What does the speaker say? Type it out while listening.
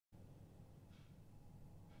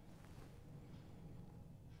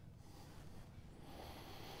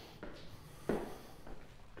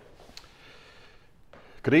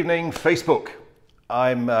Good evening, Facebook.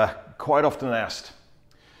 I'm quite often asked,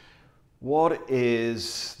 what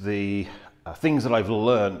is the things that I've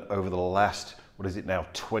learned over the last,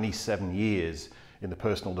 27 years in the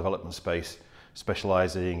personal development space,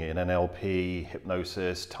 specializing in NLP,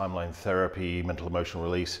 hypnosis, timeline therapy, mental emotional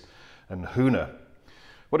release, and HUNA.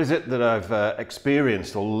 What is it that I've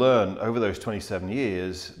experienced or learned over those 27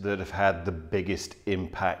 years that have had the biggest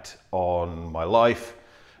impact on my life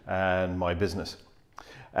and my business?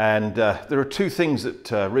 And there are two things that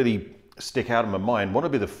really stick out in my mind. One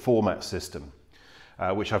would be the format system,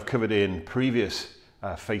 which I've covered in previous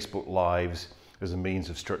Facebook Lives as a means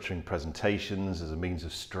of structuring presentations, as a means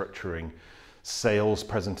of structuring sales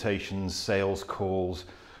presentations, sales calls,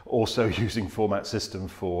 also using format system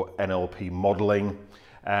for NLP modeling,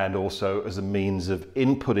 and also as a means of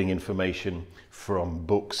inputting information from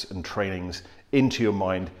books and trainings into your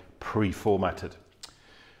mind pre-formatted.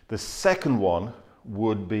 The second one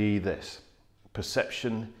would be this: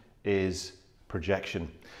 perception is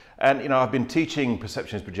projection. And I've been teaching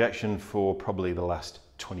perception is projection for probably the last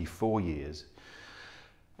 24 years.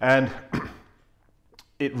 And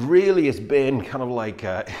it really has been kind of like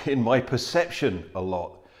in my perception a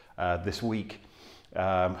lot this week.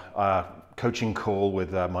 A coaching call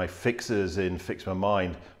with my fixers in Fix My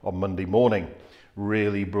Mind on Monday morning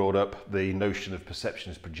really brought up the notion of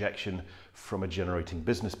perception as projection from a generating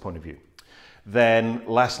business point of view. Then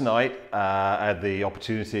last night, I had the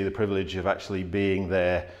opportunity, the privilege of actually being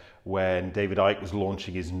there when David Icke was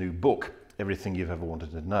launching his new book, Everything You've Ever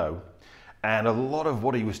Wanted to Know. And a lot of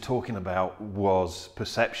what he was talking about was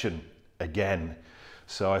perception again.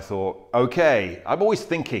 So I thought, okay, I'm always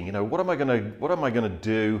thinking, what am I gonna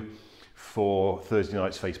do for Thursday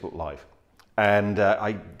night's Facebook Live? And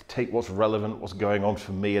I take what's relevant, what's going on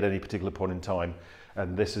for me at any particular point in time.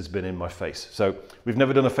 And this has been in my face. So we've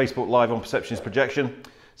never done a Facebook Live on perception is projection.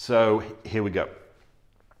 So here we go.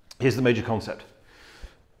 Here's the major concept.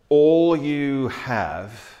 All you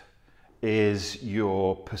have is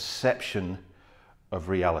your perception of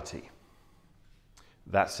reality.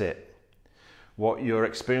 That's it. What you're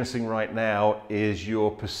experiencing right now is your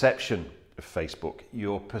perception of Facebook,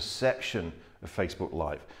 your perception of Facebook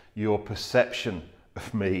Live, your perception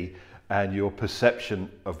of me, and your perception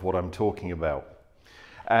of what I'm talking about.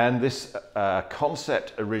 And this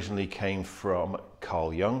concept originally came from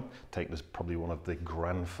Carl Jung, taken as probably one of the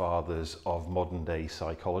grandfathers of modern day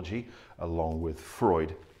psychology, along with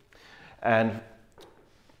Freud. And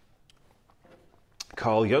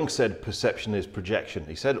Carl Jung said perception is projection.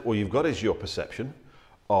 He said all you've got is your perception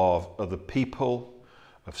of other people,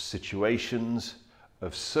 of situations,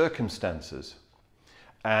 of circumstances.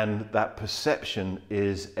 And that perception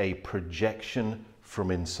is a projection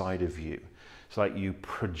from inside of you. It's like you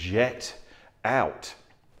project out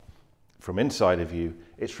from inside of you.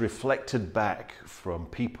 It's reflected back from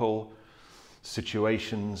people,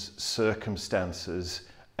 situations, circumstances,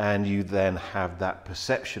 and you then have that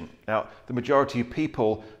perception. Now, the majority of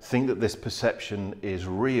people think that this perception is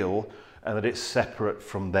real and that it's separate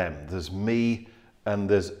from them. There's me and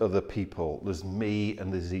there's other people. There's me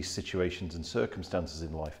and there's these situations and circumstances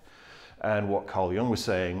in life. And what Carl Jung was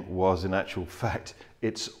saying was, in actual fact,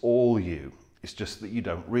 it's all you. It's just that you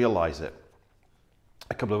don't realize it.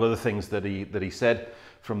 A couple of other things that he said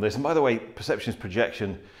from this. And by the way, perception is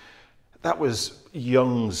projection. That was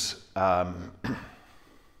Jung's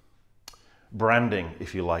branding,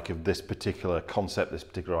 if you like, of this particular concept, this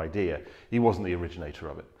particular idea. He wasn't the originator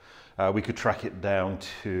of it. We could track it down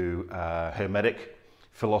to Hermetic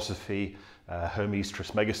philosophy. Hermes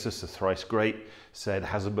Trismegistus, the thrice great, said,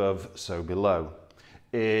 "As above, so below."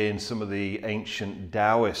 In some of the ancient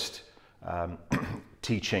Taoist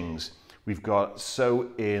teachings, we've got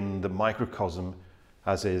so in the microcosm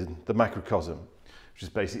as in the macrocosm, which is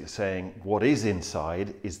basically saying what is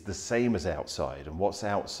inside is the same as outside, and what's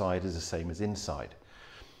outside is the same as inside.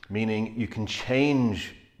 Meaning you can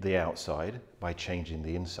change the outside by changing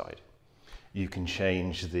the inside. You can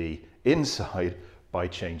change the inside by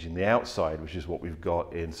changing the outside, which is what we've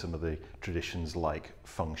got in some of the traditions like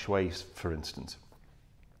feng shui, for instance.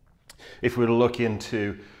 If we were to look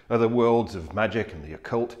into other worlds of magic and the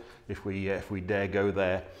occult, if we dare go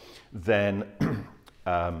there, then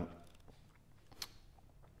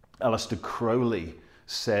Aleister Crowley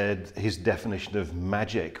said his definition of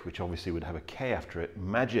magic, which obviously would have a K after it,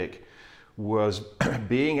 magic was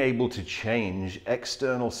being able to change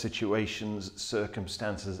external situations,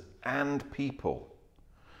 circumstances, and people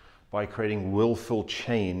by creating willful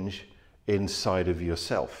change inside of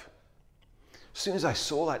yourself. As soon as I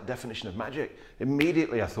saw that definition of magic,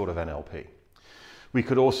 immediately I thought of NLP. We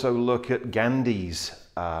could also look at Gandhi's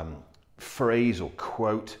phrase or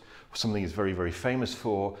quote, something he's very, very famous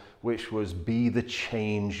for, which was, be the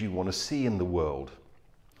change you want to see in the world.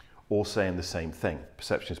 All saying the same thing,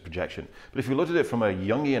 perception is projection. But if you looked at it from a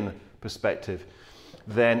Jungian perspective,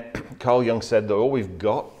 then Carl Jung said that all we've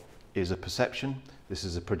got is a perception. This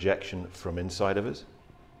is a projection from inside of us.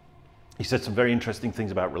 He said some very interesting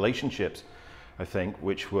things about relationships, I think,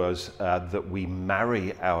 which was that we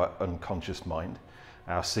marry our unconscious mind.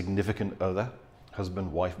 Our significant other,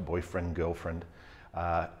 husband, wife, boyfriend, girlfriend,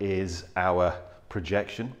 is our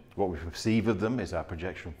projection. What we perceive of them is our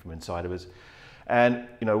projection from inside of us. And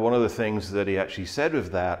one of the things that he actually said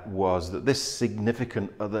with that was that this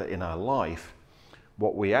significant other in our life,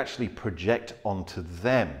 what we actually project onto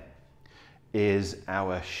them is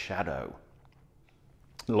our shadow.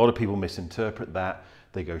 A lot of people misinterpret that.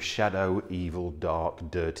 They go shadow, evil,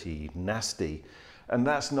 dark, dirty, nasty. And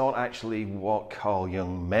that's not actually what Carl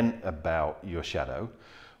Jung meant about your shadow.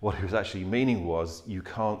 What he was actually meaning was you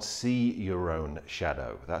can't see your own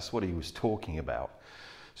shadow. That's what he was talking about.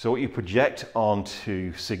 So what you project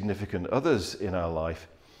onto significant others in our life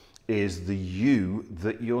is the you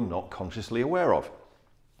that you're not consciously aware of.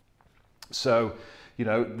 So,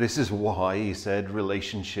 this is why he said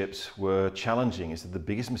relationships were challenging. He said the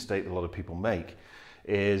biggest mistake that a lot of people make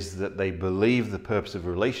is that they believe the purpose of a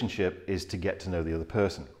relationship is to get to know the other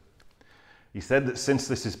person. He said that since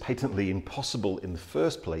this is patently impossible in the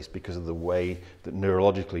first place because of the way that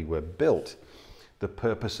neurologically we're built, the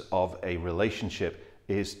purpose of a relationship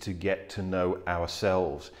is to get to know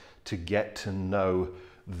ourselves, to get to know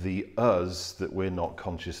the us that we're not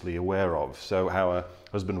consciously aware of. So our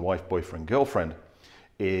husband, wife, boyfriend, girlfriend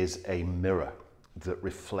is a mirror that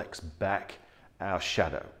reflects back our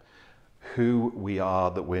shadow, who we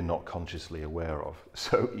are that we're not consciously aware of.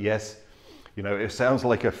 So yes, it sounds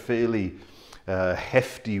like a fairly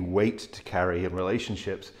hefty weight to carry in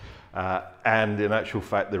relationships, and in actual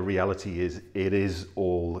fact the reality is it is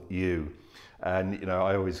all you. And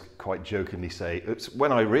I always quite jokingly say, it's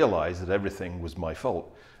when I realized that everything was my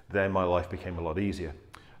fault, then my life became a lot easier.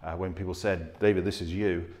 When people said, David, this is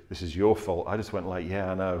you, this is your fault, I just went like,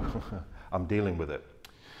 yeah, I know, I'm dealing with it.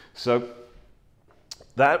 So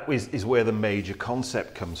that is where the major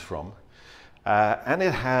concept comes from. And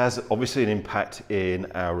it has obviously an impact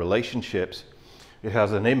in our relationships. It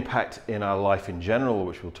has an impact in our life in general,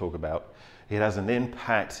 which we'll talk about. It has an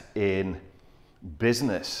impact in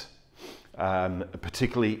business,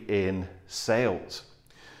 particularly in sales.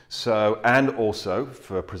 So, and also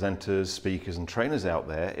for presenters, speakers and trainers out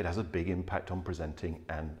there, it has a big impact on presenting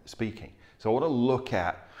and speaking. So I want to look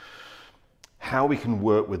at how we can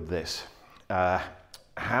work with this,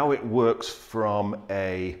 how it works from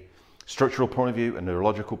a structural point of view, a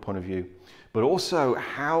neurological point of view, but also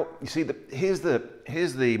how, you see, here's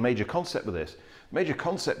the major concept of this. Major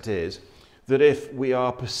concept is that if we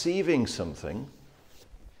are perceiving something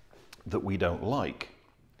that we don't like,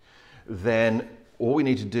 then all we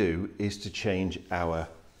need to do is to change our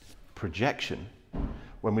projection.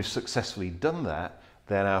 When we've successfully done that,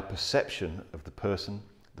 then our perception of the person,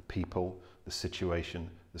 the people, the situation,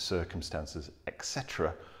 the circumstances,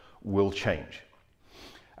 etc. will change.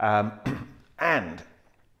 And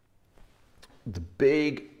the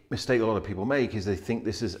big mistake a lot of people make is they think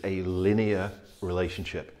this is a linear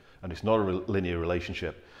relationship, and it's not a linear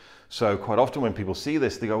relationship. So quite often when people see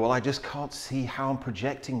this, they go, well, I just can't see how I'm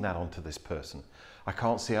projecting that onto this person. I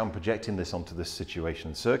can't see how I'm projecting this onto this situation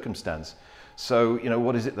and circumstance. So,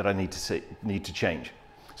 what is it that I need to change?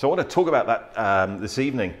 So I want to talk about that this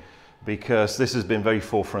evening, because this has been very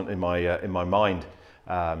forefront in my mind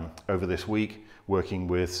over this week, working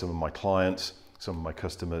with some of my clients, some of my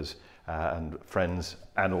customers and friends,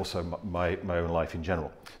 and also my own life in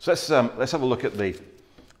general. So let's have a look at the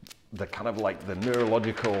kind of like the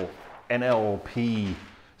neurological NLP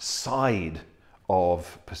side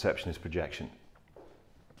of perception is projection.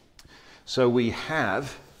 So we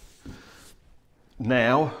have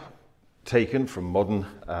now taken from modern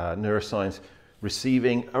neuroscience,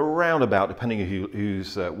 receiving around about, depending on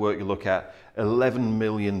whose work you look at, 11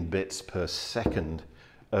 million bits per second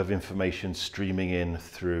of information streaming in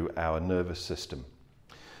through our nervous system.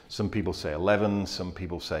 Some people say 11, some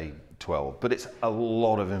people say 12, but it's a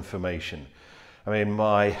lot of information. I mean,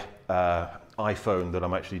 my iPhone that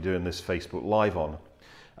I'm actually doing this Facebook Live on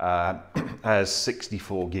has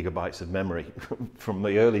 64 gigabytes of memory. From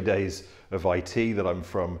the early days of IT that I'm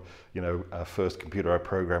from, first computer I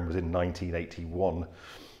programmed was in 1981.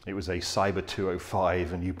 It was a Cyber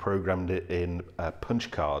 205 and you programmed it in punch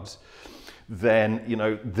cards. Then,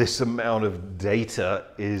 this amount of data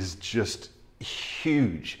is just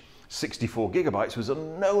huge. 64 gigabytes was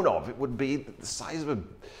unknown of. It would be the size of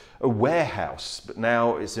a warehouse, but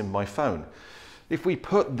now it's in my phone. If we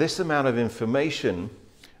put this amount of information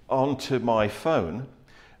onto my phone,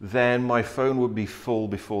 then my phone would be full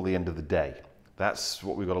before the end of the day. That's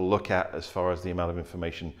what we've got to look at as far as the amount of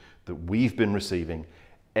information that we've been receiving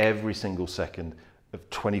every single second of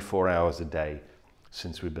 24 hours a day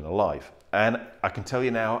since we've been alive. And I can tell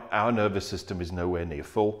you now, our nervous system is nowhere near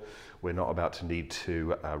full. We're not about to need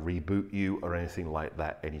to reboot you or anything like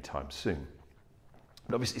that anytime soon.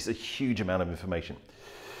 But obviously it's a huge amount of information.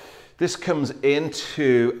 This comes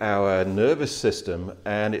into our nervous system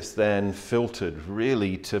and it's then filtered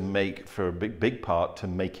really to make, for a big part, to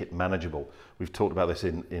make it manageable. We've talked about this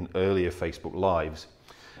in earlier Facebook Lives.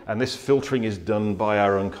 And this filtering is done by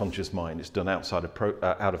our unconscious mind. It's done out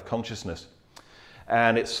of consciousness.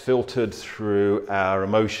 And it's filtered through our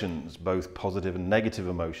emotions, both positive and negative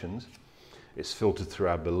emotions. It's filtered through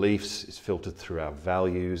our beliefs, it's filtered through our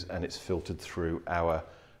values, and it's filtered through our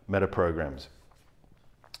meta programs.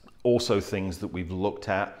 Also things that we've looked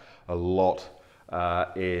at a lot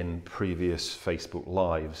in previous Facebook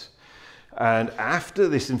Lives. And after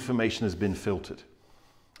this information has been filtered,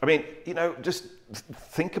 I mean, you know, just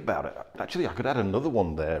think about it. Actually, I could add another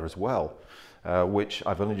one there as well, which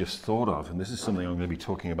I've only just thought of. And this is something I'm going to be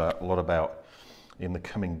talking about a lot about in the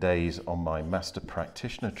coming days on my Master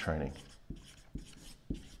Practitioner training.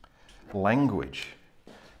 Language.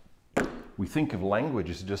 We think of language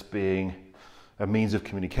as just being a means of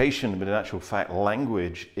communication, but in actual fact,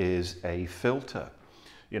 language is a filter.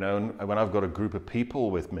 You know, and when I've got a group of people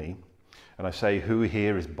with me, and I say, who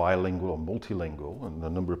here is bilingual or multilingual, and a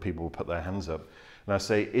number of people will put their hands up, and I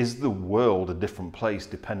say, is the world a different place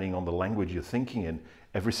depending on the language you're thinking in?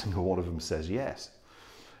 Every single one of them says yes.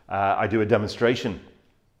 I do a demonstration.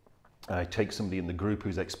 I take somebody in the group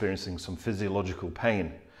who's experiencing some physiological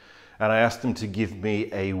pain, and I ask them to give me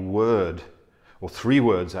a word, or 3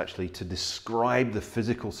 words actually, to describe the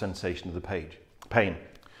physical sensation of the pain.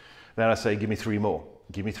 Then I say, give me 3 more,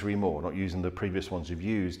 not using the previous ones you've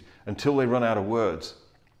used, until they run out of words.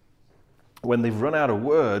 When they've run out of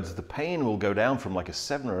words, the pain will go down from like a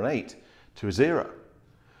 7 or an 8 to a 0.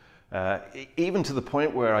 Even to the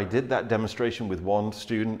point where I did that demonstration with one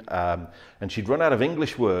student, and she'd run out of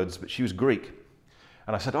English words, but she was Greek.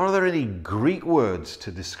 And I said, are there any Greek words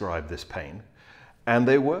to describe this pain? And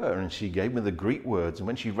they were, and she gave me the Greek words. And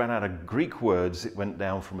when she ran out of Greek words, it went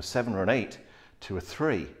down from a 7 or an 8 to a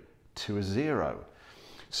 3 to a 0.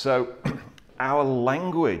 So our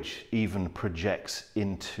language even projects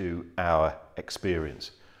into our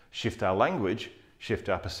experience. Shift our language, shift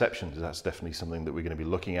our perceptions. That's definitely something that we're going to be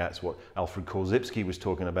looking at. It's what Alfred Korzybski was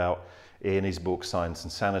talking about in his book, Science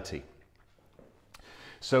and Sanity.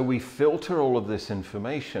 So we filter all of this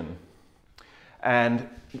information and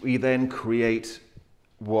we then create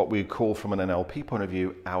what we call, from an NLP point of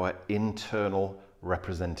view, our internal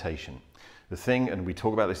representation. The thing, and we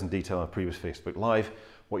talk about this in detail on a previous Facebook Live,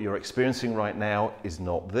 what you're experiencing right now is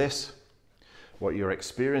not this. What you're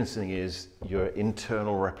experiencing is your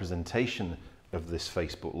internal representation of this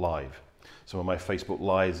Facebook Live. Some of my Facebook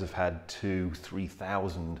Lives have had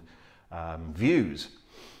 2,000-3,000 views.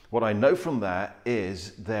 What I know from that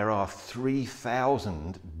is there are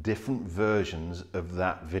 3,000 different versions of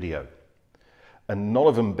that video. And none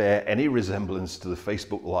of them bear any resemblance to the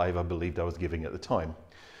Facebook Live I believed I was giving at the time,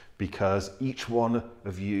 because each one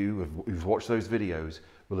of you who've watched those videos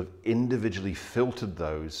will have individually filtered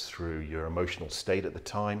those through your emotional state at the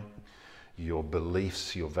time, your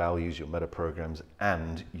beliefs, your values, your meta programs,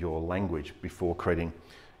 and your language before creating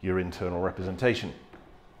your internal representation.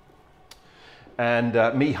 And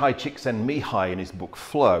Mihai Csikszentmihalyi, in his book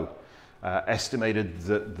Flow, estimated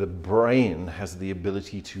that the brain has the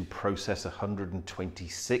ability to process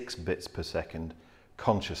 126 bits per second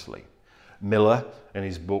consciously. Miller, in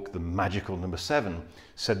his book The Magical Number 7,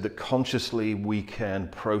 said that consciously we can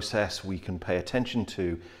process, we can pay attention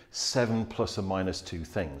to 7 plus or minus 2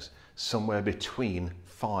 things, somewhere between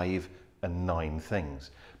 5 and 9 things.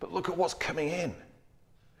 But look at what's coming in.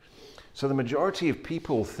 So the majority of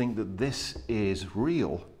people think that this is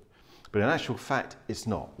real, but in actual fact, it's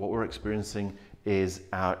not. What we're experiencing is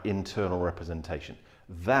our internal representation.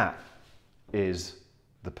 That is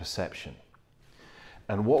the perception.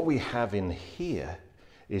 And what we have in here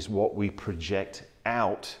is what we project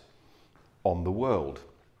out on the world.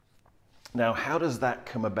 Now, how does that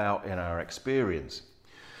come about in our experience?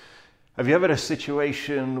 Have you ever had a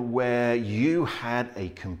situation where you had a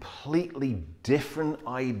completely different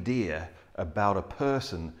idea about a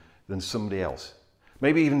person than somebody else?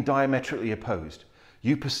 Maybe even diametrically opposed.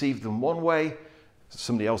 You perceived them one way,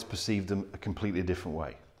 somebody else perceived them a completely different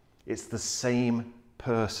way. It's the same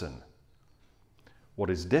person. What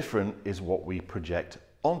is different is what we project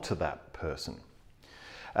onto that person.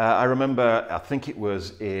 I remember, I think it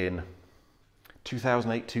was in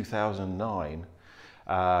 2008, 2009.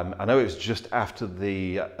 I know it was just after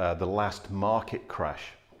the last market crash.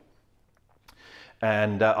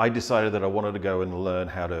 And I decided that I wanted to go and learn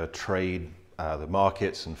how to trade the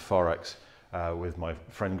markets and Forex with my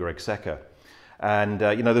friend Greg Secker. And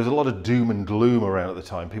you know, there was a lot of doom and gloom around at the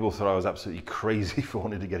time. People thought I was absolutely crazy for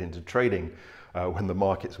wanting to get into trading when the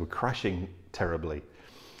markets were crashing terribly.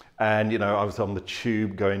 And you know, I was on the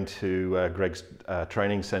tube going to Greg's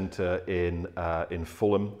training center in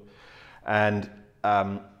Fulham, and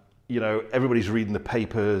you know, everybody's reading the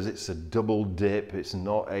papers. It's a double dip. It's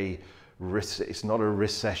not a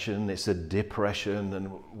recession. It's a depression and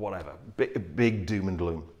whatever. Big doom and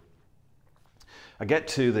gloom. I get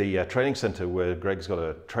to the training center where Greg's got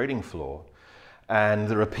a trading floor, and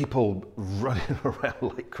there are people running around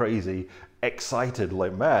like crazy, excited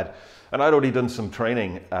like mad. And I'd already done some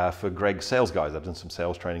training for Greg's sales guys. I've done some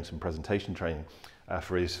sales training, some presentation training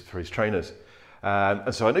for his trainers.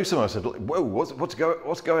 And so I knew someone. I said, "Whoa, what's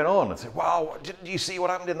going on?" I said, "Wow, didn't you see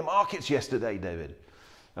what happened in the markets yesterday, David?"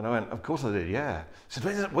 And I went, "Of course I did, yeah." He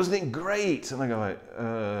said, "Wasn't it great?" And I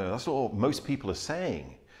go, "That's what most people are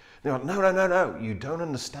saying." They're like, no, you don't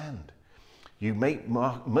understand. You make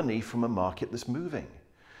money from a market that's moving.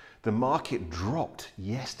 The market dropped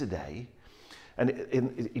yesterday, and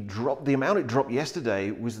it dropped. The amount it dropped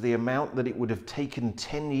yesterday was the amount that it would have taken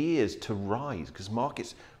 10 years to rise, because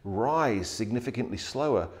markets rise significantly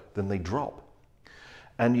slower than they drop.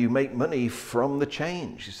 And you make money from the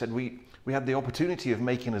change. He said, we had the opportunity of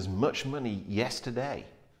making as much money yesterday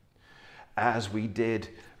as we did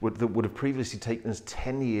that would have previously taken us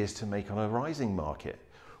 10 years to make on a rising market.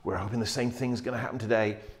 We're hoping the same thing's going to happen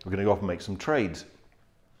today. We're going to go off and make some trades.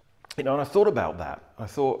 You know, and I thought about that. I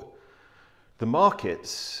thought, the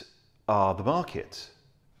markets are the markets.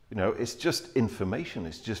 You know, it's just information.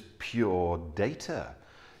 It's just pure data.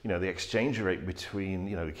 You know, the exchange rate between,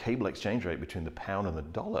 you know, the cable exchange rate between the pound and the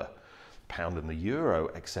dollar, pound and the euro,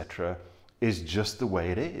 etc., is just the way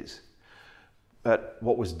it is. But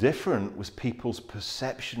what was different was people's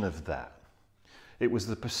perception of that. It was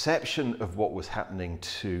the perception of what was happening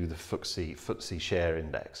to the FTSE share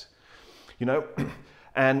index. You know,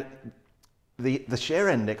 and the share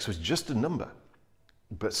index was just a number.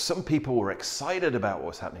 But some people were excited about what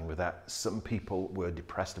was happening with that. Some people were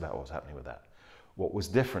depressed about what was happening with that. What was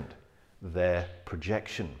different? Their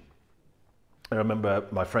projection. I remember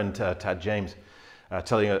my friend Tad James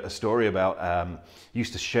telling a story about, he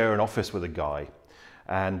used to share an office with a guy,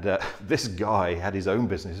 and this guy had his own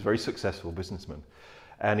business, a very successful businessman,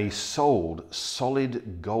 and he sold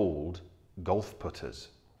solid gold golf putters.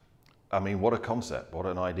 I mean, what a concept, what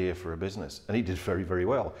an idea for a business. And he did very, very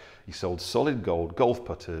well. He sold solid gold golf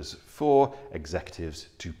putters for executives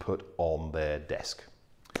to put on their desk.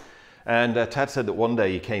 And Tad said that one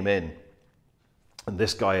day he came in, and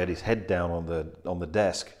this guy had his head down on the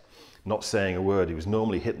desk, not saying a word. He was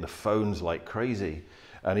normally hitting the phones like crazy,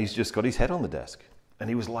 and he's just got his head on the desk. And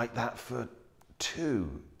he was like that for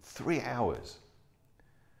 2-3 hours.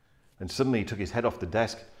 And suddenly he took his head off the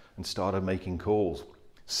desk and started making calls,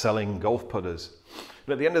 selling golf putters.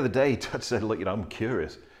 But at the end of the day, Tad said, "Look, you know, I'm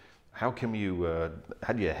curious. How come you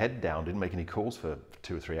had your head down, didn't make any calls for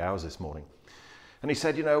 2 or 3 hours this morning?" And he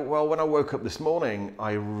said, "You know, well, when I woke up this morning,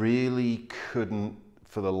 I really couldn't,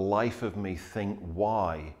 for the life of me, think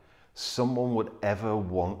why someone would ever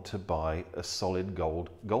want to buy a solid gold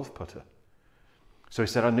golf putter. So he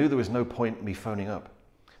said, I knew there was no point me phoning up.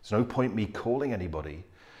 There's no point me calling anybody,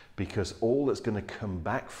 because all that's going to come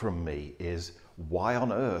back from me is, why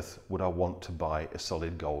on earth would I want to buy a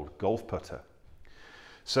solid gold golf putter?"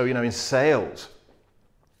 So, you know, in sales,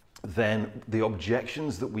 then the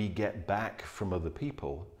objections that we get back from other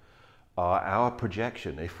people are our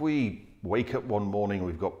projection. If we wake up one morning and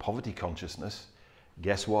we've got poverty consciousness,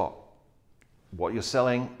 guess what? What you're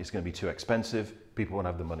selling is going to be too expensive. People won't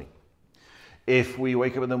have the money. If we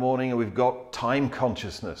wake up in the morning and we've got time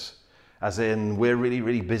consciousness, as in we're really,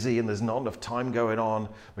 really busy and there's not enough time going on,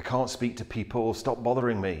 we can't speak to people, stop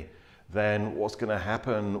bothering me, then what's going to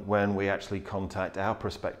happen when we actually contact our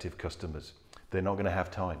prospective customers? They're not going to have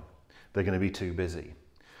time. They're going to be too busy.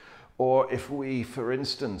 Or if we, for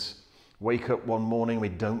instance, wake up one morning, we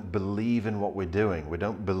don't believe in what we're doing, we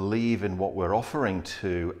don't believe in what we're offering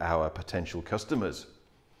to our potential customers,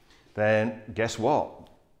 then guess what?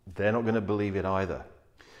 They're not going to believe it either.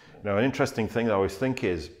 Now, an interesting thing that I always think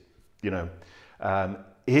is, you know,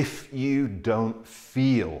 if you don't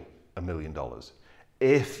feel $1 million,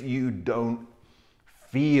 if you don't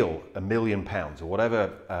feel £1,000,000 or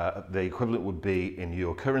whatever the equivalent would be in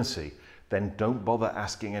your currency, then don't bother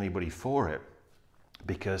asking anybody for it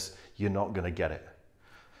because you're not going to get it.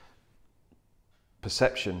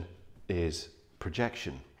 Perception is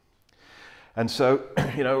projection. And so,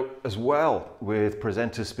 as well with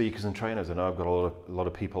presenters, speakers and trainers, I know I've got a lot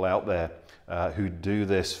of people out there who do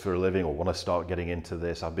this for a living or want to start getting into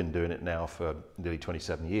this. I've been doing it now for nearly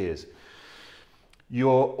 27 years.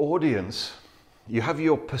 Your audience, you have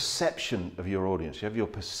your perception of your audience, you have your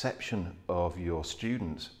perception of your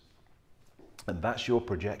students, and that's your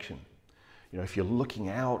projection. If you're looking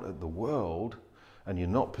out at the world and you're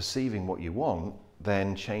not perceiving what you want,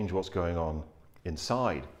 then change what's going on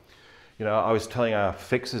inside. I was telling our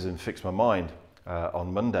fixers in Fix My Mind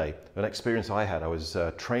on Monday an experience I had. I was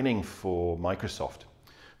training for Microsoft,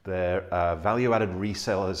 their value-added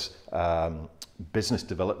resellers business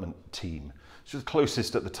development team. Which was the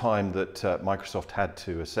closest at the time that Microsoft had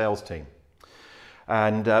to a sales team.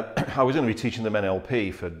 And I was going to be teaching them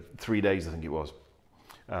NLP for 3 days, I think it was,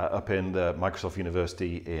 up in the Microsoft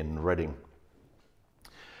University in Reading.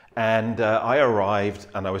 And I arrived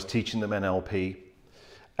and I was teaching them NLP.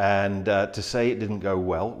 And to say it didn't go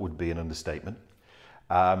well would be an understatement.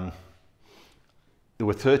 There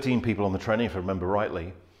were 13 people on the training, if I remember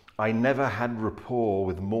rightly. I never had rapport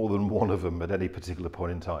with more than one of them at any particular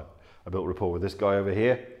point in time. I built rapport with this guy over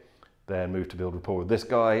here, then moved to build rapport with this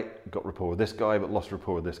guy, got rapport with this guy, but lost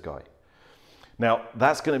rapport with this guy. Now,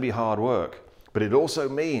 that's going to be hard work, but it also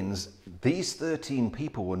means these 13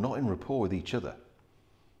 people were not in rapport with each other.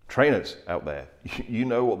 Trainers out there, you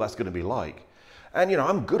know what that's going to be like. And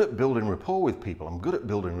I'm good at building rapport with people. I'm good at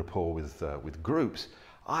building rapport with groups.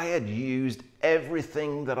 I had used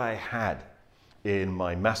everything that I had in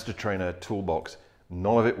my Master Trainer toolbox.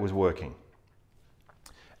 None of it was working.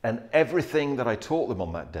 And everything that I taught them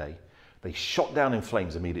on that day, they shot down in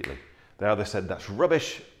flames immediately. They either said that's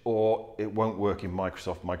rubbish or it won't work in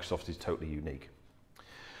Microsoft. Microsoft is totally unique.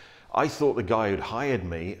 I thought the guy who'd hired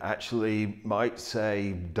me actually might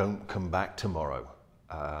say, don't come back tomorrow.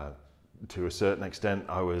 To a certain extent,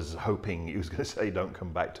 I was hoping he was going to say, don't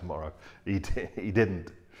come back tomorrow. He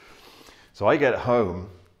didn't. So I get home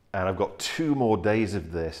and I've got 2 more days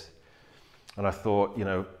of this. And I thought,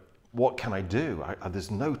 what can I do?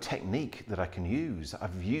 There's no technique that I can use.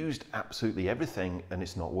 I've used absolutely everything and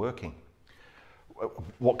it's not working.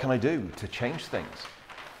 What can I do to change things?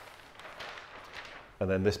 And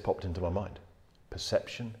then this popped into my mind.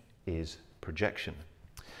 Perception is projection.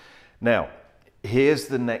 Now, here's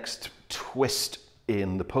the next twist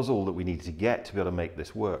in the puzzle that we need to get to be able to make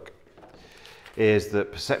this work, is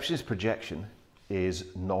that perception is projection is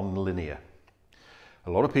non-linear. A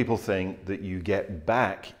lot of people think that you get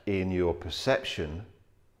back in your perception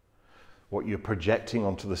what you're projecting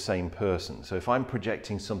onto the same person. So if I'm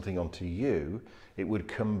projecting something onto you, it would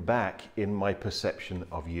come back in my perception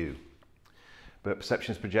of you. But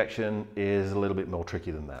perception is projection is a little bit more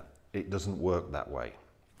tricky than that. It doesn't work that way.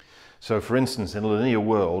 So for instance, in a linear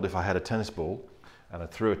world, if I had a tennis ball and I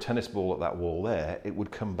threw a tennis ball at that wall there, it would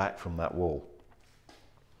come back from that wall.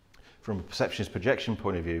 From a perceptionist projection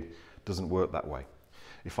point of view, it doesn't work that way.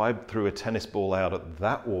 If I threw a tennis ball out at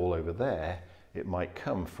that wall over there, it might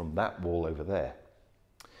come from that wall over there.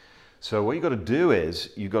 So what you've got to do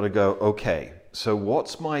is you've got to go, okay, so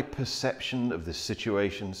what's my perception of this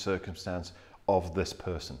situation, circumstance of this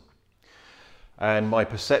person? And my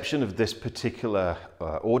perception of this particular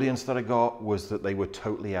audience that I got was that they were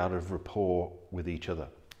totally out of rapport with each other.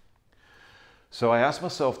 So I asked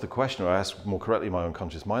myself the question, or I asked more correctly my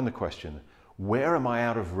unconscious mind the question, where am I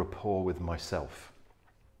out of rapport with myself?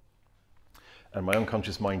 And my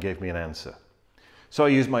unconscious mind gave me an answer. So I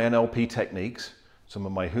used my NLP techniques, some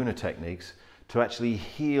of my HUNA techniques, to actually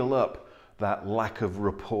heal up that lack of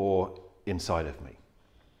rapport inside of me.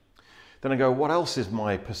 Then I go, what else is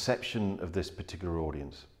my perception of this particular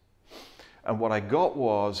audience? And what I got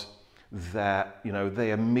was that,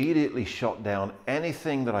 they immediately shot down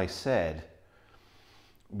anything that I said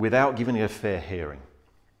without giving it a fair hearing.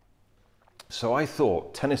 So I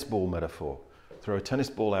thought, tennis ball metaphor, throw a tennis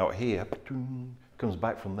ball out here, comes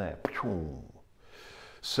back from there.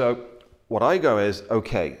 So what I go is,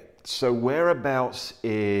 okay, so whereabouts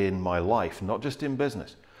in my life, not just in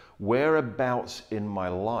business, whereabouts in my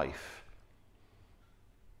life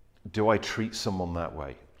do I treat someone that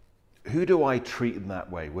way? Who do I treat in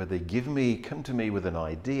that way? Where they come to me with an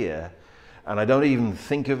idea and I don't even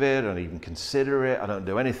think of it, I don't even consider it, I don't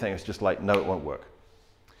do anything. It's just like, no, it won't work.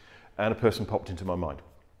 And a person popped into my mind.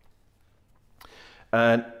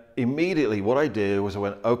 And immediately what I did was I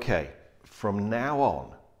went, okay, from now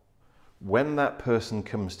on, when that person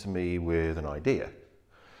comes to me with an idea,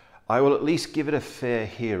 I will at least give it a fair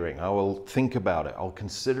hearing. I will think about it. I'll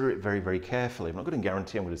consider it very, very carefully. I'm not going to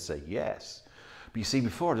guarantee I'm going to say yes. But you see,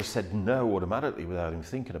 before I just said no automatically without even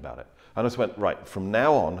thinking about it. I just went, right, from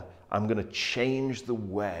now on, I'm going to change the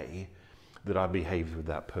way that I behave with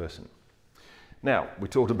that person. Now, we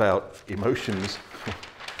talked about emotions.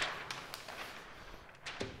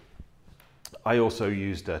 I also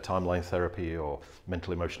used timeline therapy or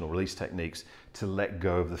mental emotional release techniques to let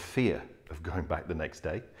go of the fear of going back the next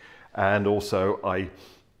day. And also I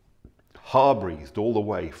breathed all the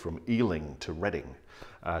way from Ealing to Reading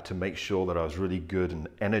to make sure that I was really good and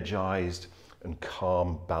energized and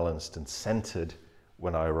calm, balanced and centered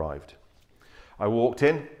when I arrived. I walked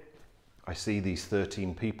in, I see these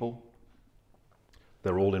 13 people.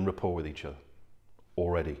 They're all in rapport with each other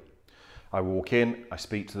already. I walk in, I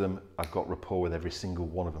speak to them, I've got rapport with every single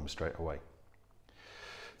one of them straight away.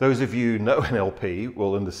 Those of you who know NLP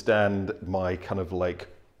will understand my kind of like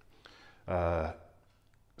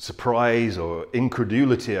surprise or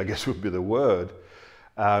incredulity, I guess would be the word.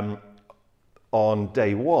 On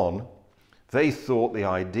day one, they thought the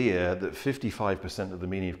idea that 55% of the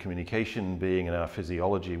meaning of communication being in our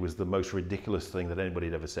physiology was the most ridiculous thing that anybody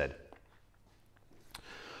had ever said.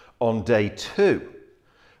 On day two,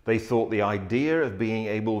 they thought the idea of being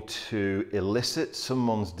able to elicit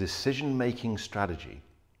someone's decision-making strategy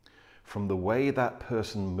from the way that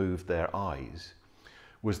person moved their eyes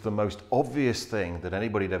was the most obvious thing that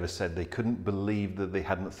anybody had ever said. They couldn't believe that they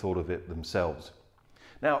hadn't thought of it themselves.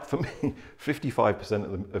 Now, for me,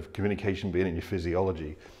 55% of communication being in your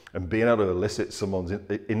physiology and being able to elicit someone's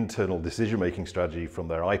internal decision-making strategy from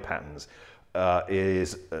their eye patterns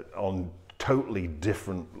is on totally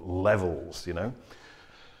different levels, you know.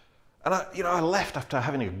 And I left after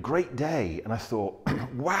having a great day and I thought,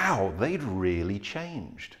 wow, they'd really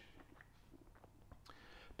changed.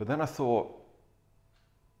 But then I thought,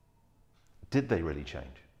 did they really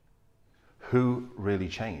change? Who really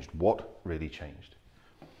changed? What really changed?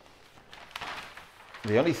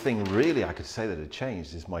 The only thing really I could say that had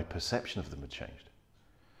changed is my perception of them had changed.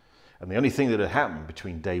 And the only thing that had happened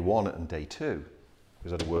between day one and day two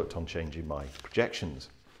was that I worked on changing my projections.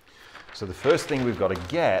 So the first thing we've got to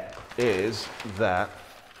get is that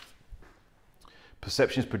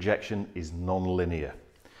perception's projection is non-linear.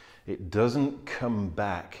 It doesn't come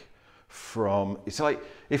back from, it's like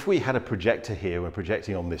if we had a projector here, we're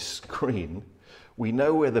projecting on this screen, we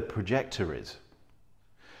know where the projector is.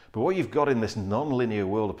 But what you've got in this non-linear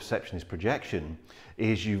world of perceptionist projection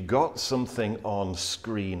is you've got something on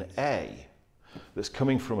screen A that's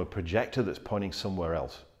coming from a projector that's pointing somewhere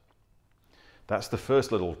else. That's the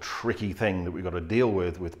first little tricky thing that we've got to deal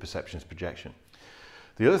with perceptionist projection.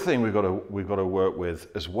 The other thing we've got to work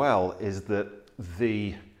with as well is that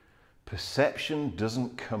the perception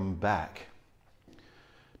doesn't come back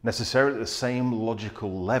necessarily at the same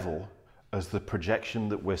logical level as the projection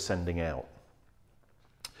that we're sending out.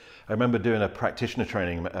 I remember doing a practitioner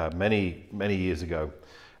training many years ago,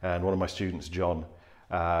 and one of my students, John,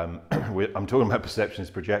 I'm talking about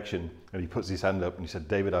perceptionist projection, and he puts his hand up and he said,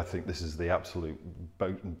 "David, I think this is the absolute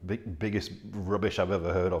biggest rubbish I've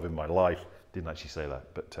ever heard of in my life." Didn't actually say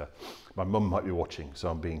that, but my mum might be watching, so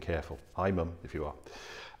I'm being careful. Hi, Mum, if you are.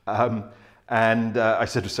 I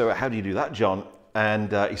said, "So how do you do that, John?"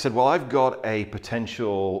 And he said, "Well, I've got a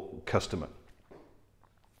potential customer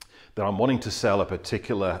that I'm wanting to sell a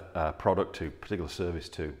particular product to, particular service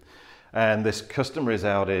to. And this customer is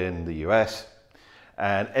out in the US,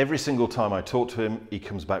 and every single time I talk to him, he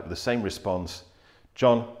comes back with the same response: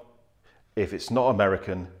 John, if it's not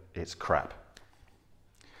American, it's crap."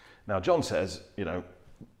 Now, John says, you know,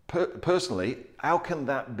 personally, how can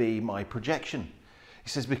that be my projection? He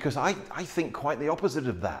says, because I think quite the opposite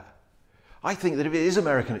of that. I think that if it is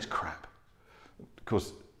American, it's crap. Of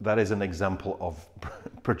course, that is an example of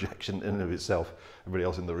projection in and of itself. Everybody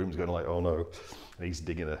else in the room is going like, "Oh no," and he's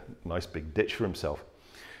digging a nice big ditch for himself.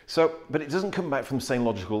 So, but it doesn't come back from the same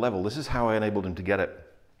logical level. This is how I enabled him to get it.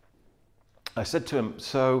 I said to him,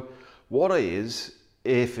 "So what is,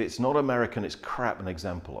 if it's not American, it's crap, an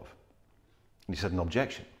example of?" And he said, "An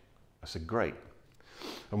objection." I said, "Great.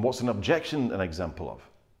 And what's an objection an example of?"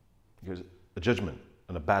 He goes, "A judgment,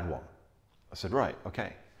 and a bad one." I said, "Right,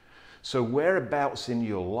 okay. So whereabouts in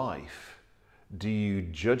your life do you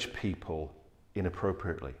judge people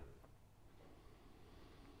inappropriately?"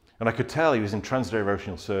 And I could tell he was in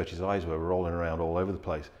transderivational search. His eyes were rolling around all over the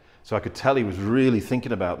place. So I could tell he was really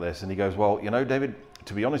thinking about this. And he goes, "Well, you know, David,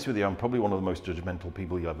 to be honest with you, I'm probably one of the most judgmental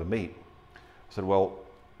people you'll ever meet." I said, "Well,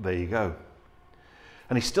 there you go."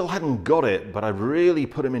 And he still hadn't got it, but I really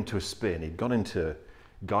put him into a spin. He'd gone into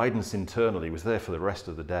guidance internally. He was there for the rest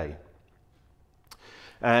of the day.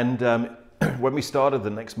 And when we started the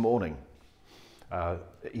next morning,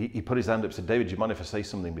 he put his hand up and said, "David, do you mind if I say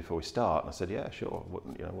something before we start?" And I said, "Yeah, sure.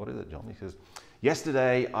 What is it, John?" He says,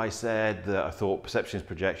 "Yesterday I said that I thought perception is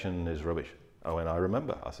projection is rubbish." Oh, and I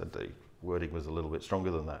remember. I said the wording was a little bit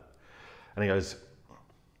stronger than that. And he goes,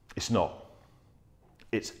 "It's not.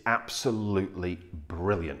 It's absolutely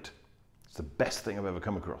brilliant. It's the best thing I've ever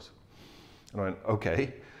come across." And I went,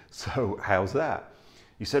 "Okay, so how's that?"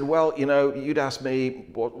 He said, "Well, you'd ask me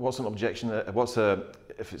what's an objection,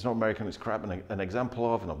 if it's not American, it's crap, an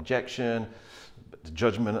example of an objection, the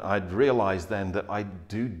judgment." I'd realized then that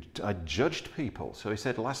I judged people. So he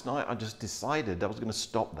said, "Last night I just decided I was going to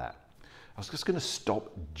stop that. I was just going to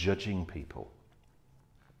stop judging people."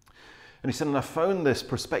 And he said, and I phoned this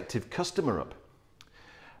prospective customer up.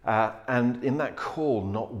 And in that call,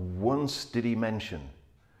 not once did he mention,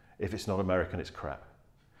 if it's not American, it's crap.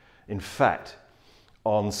 In fact,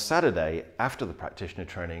 on Saturday, after the practitioner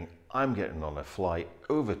training, I'm getting on a flight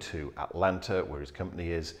over to Atlanta, where his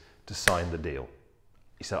company is, to sign the deal.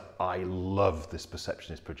 He said, "I love this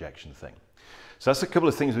perception is projection thing." So that's a couple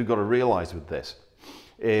of things we've got to realize with this,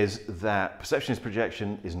 is that perception is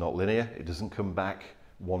projection is not linear. It doesn't come back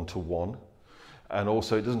one-to-one. And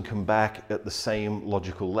also it doesn't come back at the same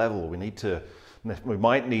logical level. We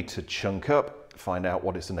might need to chunk up, find out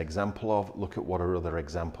what it's an example of, look at what are other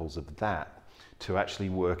examples of that, to actually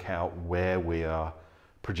work out where we're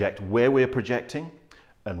projecting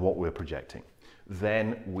and what we're projecting.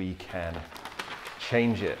 Then we can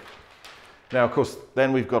change it. Now, of course,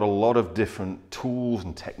 then we've got a lot of different tools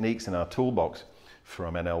and techniques in our toolbox,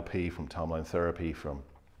 from NLP, from timeline therapy, from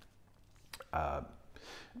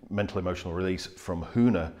mental emotional release, from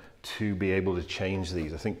HUNA, to be able to change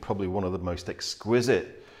these. I think probably one of the most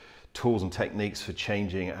exquisite tools and techniques for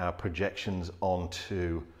changing our projections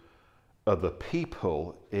onto other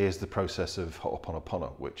people is the process of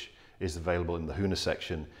Ho'oponopono, which is available in the HUNA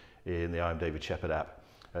section in the I'm David Shepherd app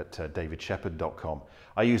at davidshepherd.com.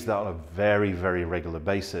 I use that on a very, very regular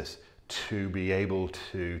basis to be able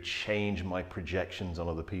to change my projections on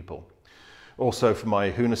other people. Also, for my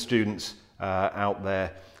HUNA students out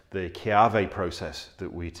there, the Chiave process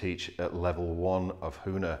that we teach at level 1 of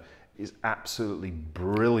HUNA is absolutely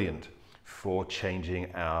brilliant for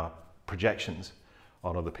changing our projections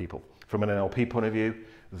on other people. From an NLP point of view,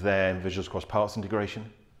 then visual cross parts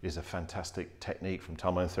integration is a fantastic technique from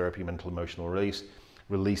timeline therapy, mental emotional release,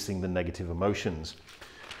 releasing the negative emotions.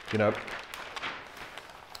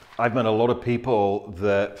 I've met a lot of people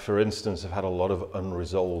that, for instance, have had a lot of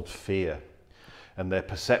unresolved fear, and their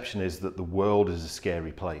perception is that the world is a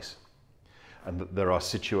scary place, and that there are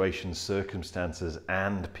situations, circumstances,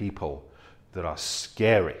 and people that are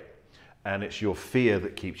scary, and it's your fear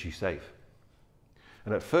that keeps you safe.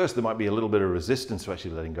 And at first there might be a little bit of resistance to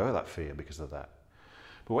actually letting go of that fear because of that.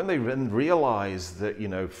 But when they then realize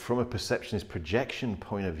that, from a perceptionist projection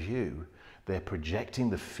point of view, they're projecting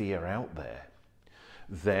the fear out there,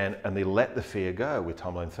 and they let the fear go with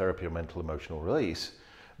timeline therapy or mental emotional release,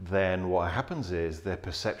 then what happens is their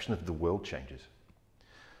perception of the world changes.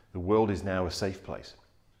 The world is now a safe place.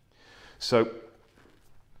 So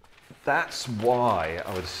that's why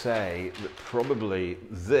I would say that probably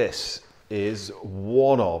this is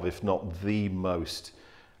one of, if not the most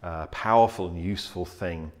powerful and useful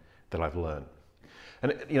thing that I've learned.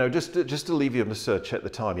 And just to leave you, just to check the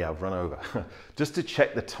time. Yeah, I've run over. Just to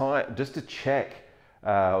check the time.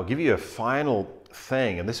 I'll give you a final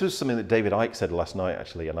thing. And this was something that David Icke said last night,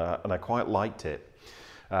 actually, and I quite liked it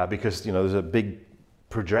because there's a big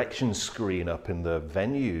projection screen up in the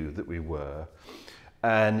venue that we were,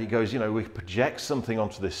 and he goes, we project something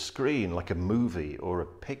onto this screen like a movie or a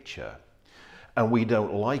picture, and we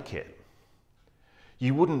don't like it.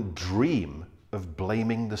 You wouldn't dream of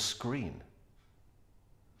blaming the screen,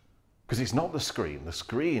 because it's not the screen. The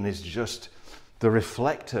screen is just the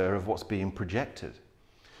reflector of what's being projected.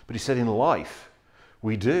 But he said in life,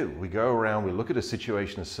 we go around, we look at a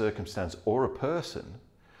situation, a circumstance, or a person,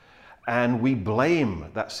 and we blame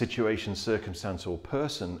that situation, circumstance, or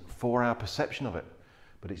person for our perception of it.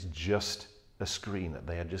 But it's just a screen.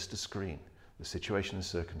 They are just a screen. The situation and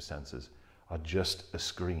circumstances are just a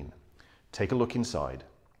screen. Take a look inside.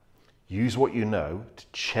 Use what you know to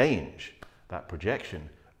change that projection,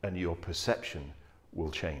 and your perception will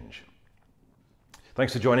change.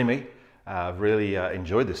 Thanks for joining me. I've really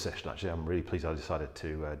enjoyed this session, actually. I'm really pleased I decided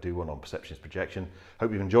to do one on perception is projection.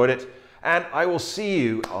 Hope you've enjoyed it. And I will see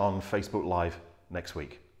you on Facebook Live next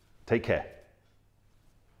week. Take care.